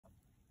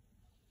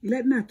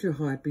Let not your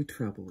heart be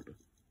troubled.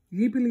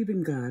 Ye believe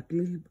in God,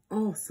 believe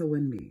also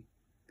in me.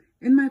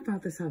 In my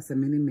Father's house are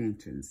many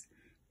mansions.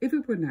 If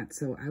it were not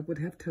so, I would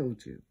have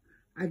told you.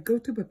 I go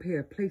to prepare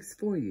a place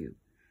for you.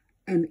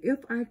 And if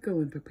I go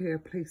and prepare a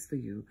place for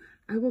you,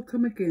 I will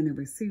come again and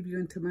receive you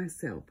unto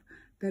myself,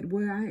 that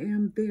where I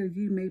am, there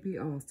ye may be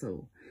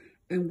also.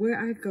 And where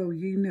I go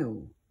ye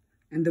know,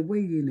 and the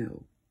way ye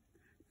know.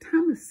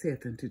 Thomas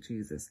saith unto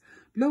Jesus,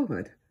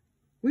 Lord,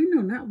 we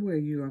know not where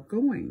you are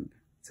going,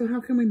 so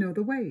how can we know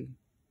the way?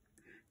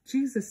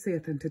 Jesus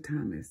saith unto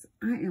Thomas,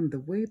 I am the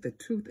way, the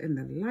truth, and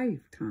the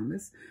life,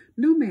 Thomas.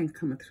 No man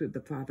cometh to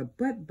the Father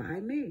but by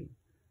me.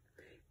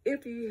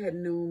 If ye had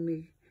known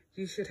me,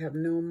 ye should have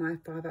known my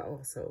Father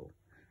also.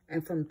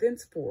 And from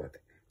thenceforth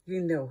ye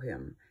know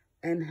him,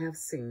 and have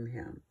seen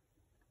him.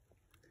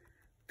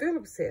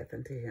 Philip saith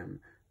unto him,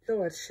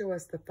 Lord, show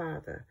us the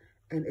Father,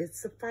 and it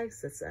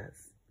sufficeth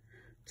us.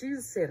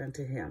 Jesus said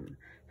unto him,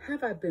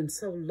 Have I been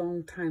so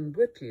long time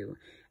with you,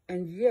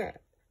 and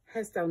yet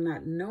hast thou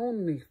not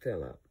known me,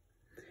 Philip?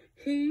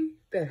 He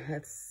that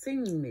hath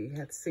seen me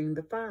hath seen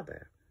the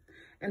Father.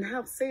 And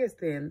how sayest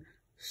then,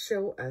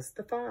 Show us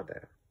the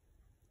Father?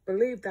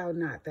 Believe thou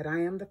not that I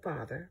am the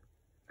Father?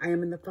 I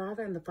am in the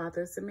Father, and the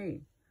Father is in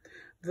me.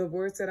 The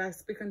words that I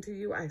speak unto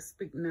you, I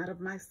speak not of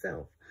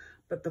myself,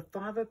 but the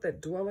Father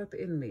that dwelleth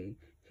in me,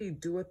 he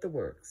doeth the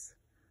works.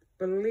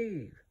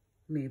 Believe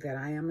me that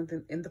I am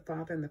in the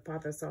Father, and the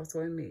Father is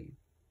also in me.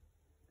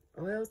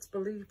 Or else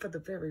believe for the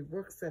very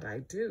works that I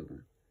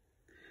do.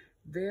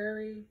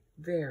 Very,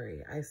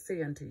 very, I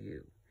say unto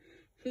you,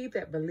 he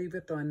that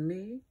believeth on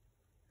me,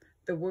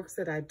 the works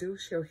that I do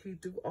shall he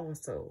do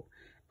also,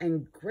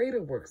 and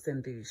greater works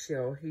than these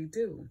shall he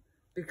do,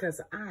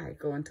 because I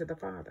go unto the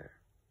Father.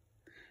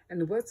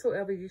 And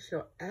whatsoever ye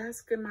shall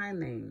ask in my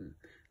name,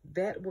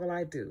 that will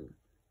I do,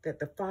 that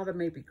the Father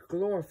may be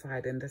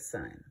glorified in the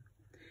Son.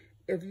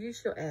 If ye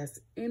shall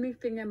ask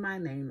anything in my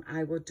name,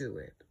 I will do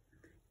it.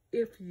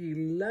 If ye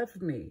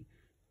love me,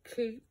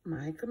 keep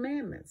my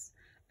commandments,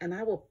 and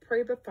I will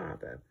pray the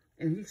Father,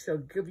 and he shall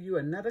give you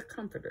another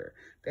comforter,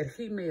 that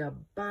he may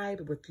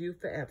abide with you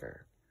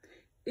forever,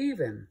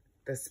 even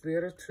the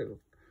Spirit of truth,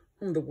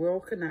 whom the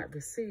world cannot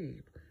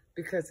receive,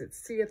 because it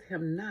seeth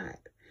him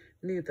not,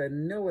 neither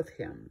knoweth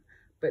him,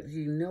 but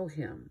ye know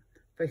him,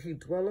 for he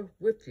dwelleth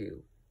with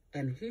you,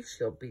 and he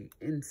shall be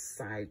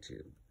inside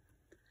you.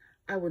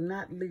 I will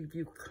not leave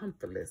you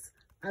comfortless.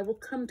 I will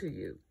come to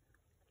you.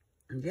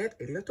 Yet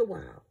a little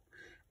while,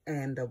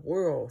 and the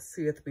world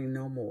seeth me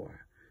no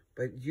more.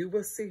 But you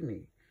will see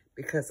me,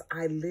 because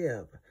I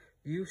live,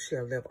 you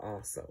shall live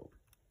also.